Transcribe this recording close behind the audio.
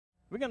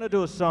We're going to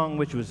do a song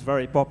which was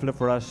very popular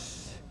for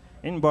us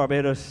in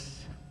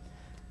Barbados.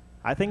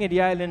 I think in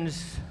the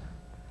islands,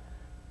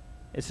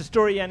 it's a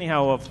story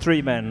anyhow of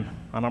three men,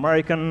 an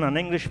American, an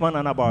Englishman,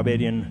 and a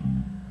Barbadian,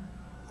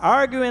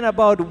 arguing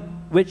about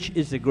which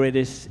is the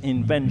greatest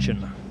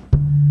invention.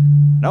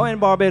 Now in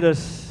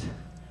Barbados,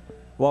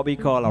 what we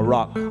call a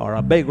rock, or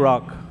a big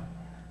rock,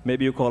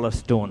 maybe you call a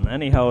stone.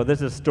 Anyhow, this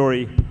is a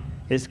story.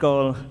 It's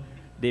called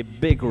The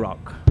Big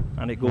Rock,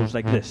 and it goes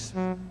like this.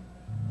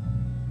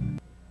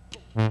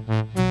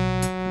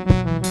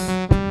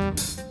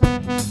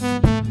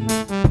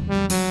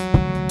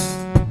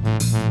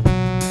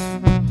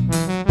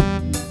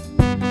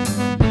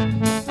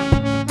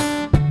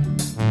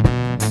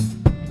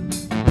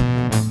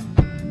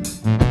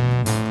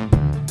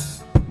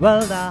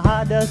 Well, they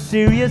had a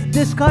serious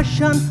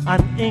discussion,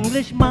 an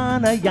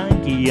Englishman, a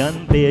Yankee,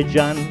 and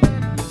Bajan,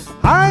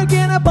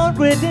 arguing about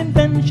great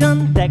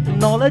invention,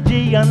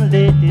 technology, and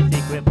latest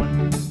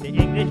equipment. The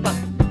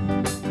Englishman,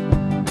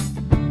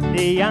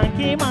 the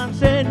Yankee man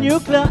said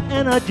nuclear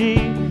energy.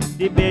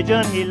 The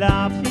Bajan, he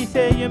laughs, he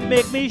say, you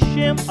make me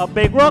shame. A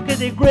big rock is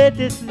the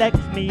greatest, let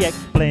me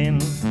explain.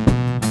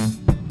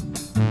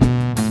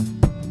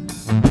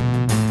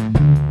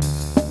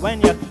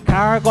 When your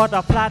car got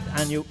a flat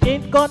and you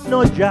ain't got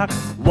no jack,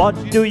 what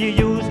do you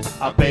use?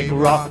 A big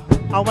rock.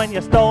 And when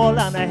you stall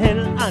on a hill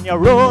and you're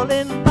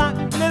rolling back,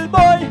 little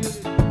boy,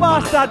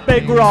 pass that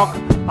big rock.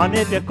 And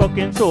if you're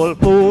cooking soul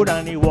food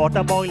and the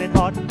water boiling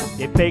hot,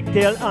 the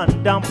pigtail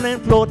and dumpling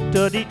float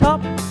to the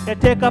top. You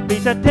take a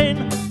piece of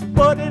tin,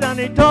 put it on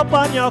the top,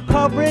 and you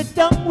cover it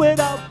down with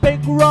a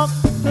big rock.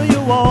 So you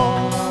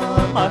all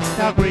must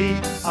agree,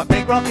 a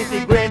big rock is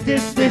the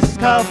greatest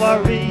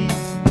discovery.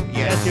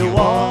 Yes, you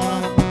all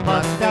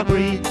must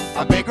agree,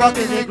 a big rock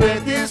is the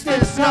greatest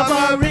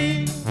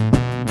discovery.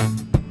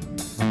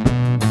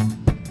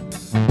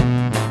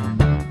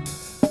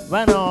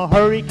 When a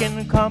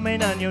hurricane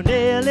coming and you're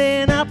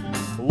nailing up,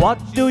 what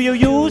do you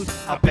use?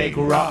 A big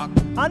rock.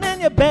 And then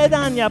your bed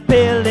and your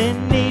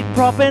paling need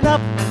propping up,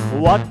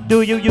 what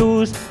do you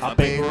use? A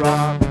big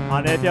rock.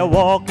 And if you're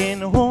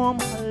walking home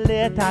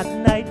late at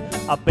night,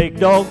 a big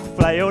dog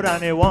fly out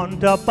and he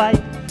want to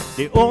bite,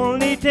 the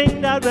only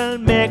thing that will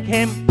make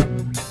him,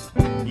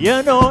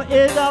 you know,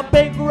 is a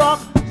big rock.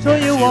 So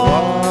you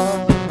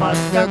all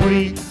must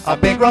agree, a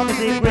big rock is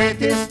the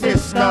greatest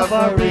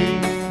discovery.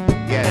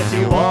 Yes,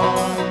 you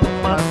all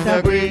must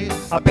agree,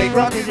 a big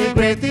rock is the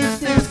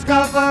greatest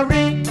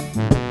discovery.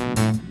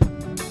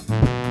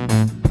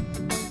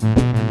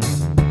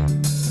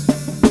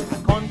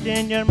 I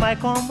continue my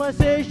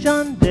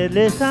conversation, they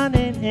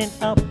listening in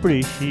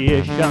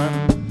appreciation.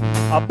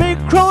 A big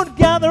crowd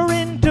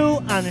gathering too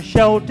and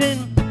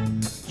shouting,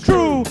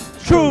 true,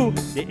 true.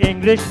 The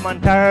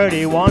Englishman tired,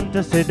 he want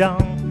to sit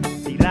down.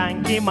 The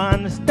lanky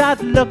man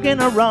start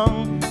looking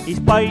around. He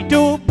spy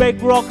two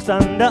big rocks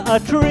under a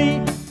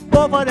tree.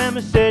 Both of them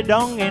sit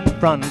down in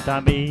front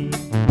of me.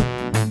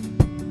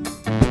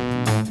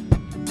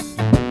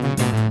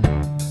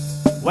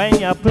 When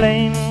you're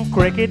playing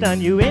cricket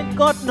and you ain't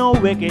got no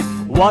wicket,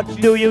 what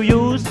do you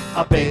use?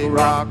 A big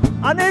rock.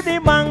 And if the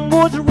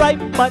mango's ripe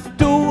but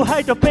too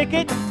high to pick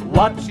it,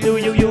 what do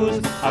you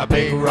use? A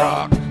big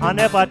rock. And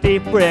if a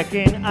teeth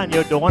breaking and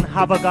you don't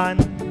have a gun,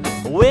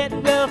 wait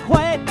real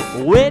quiet,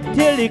 wait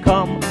till he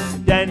come,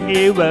 then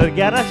he will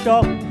get a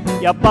shock.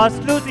 You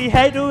bust loose the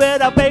head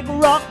with a big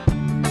rock.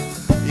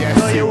 Yes,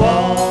 so you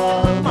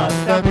all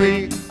must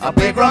agree, a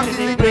big rock is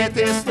the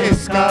greatest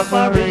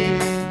discovery.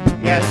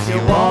 Yes, you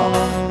all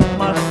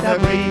must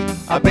agree,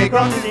 a big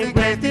rock is the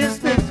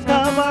greatest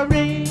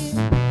discovery.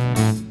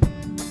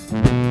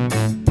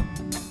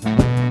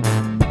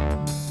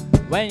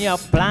 When you're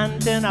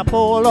planting a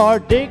pole or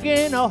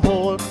digging a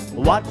hole,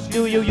 what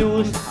do you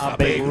use? A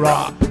big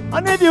rock.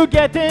 And if you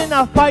get in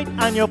a fight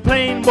and you're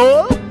playing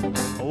ball,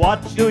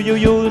 what do you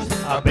use?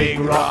 A big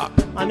rock.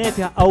 And if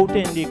you're out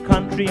in the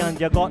country and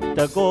you got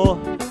to go,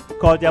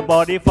 cause your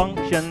body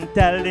function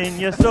telling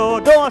you so,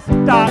 don't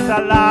start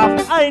to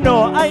laugh. I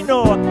know,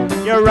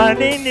 you're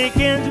running the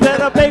kins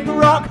with a big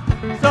rock.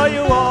 So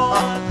you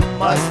all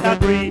must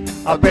agree,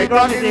 a big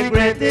rock is the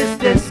greatest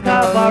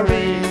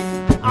discovery.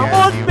 And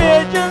most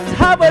Bajans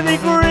have a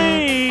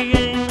degree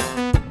in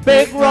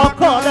big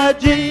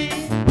rockology.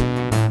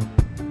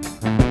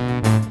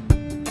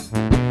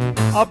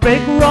 A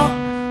big rock.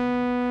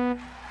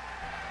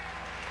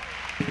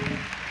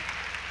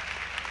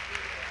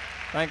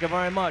 Thank you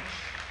very much.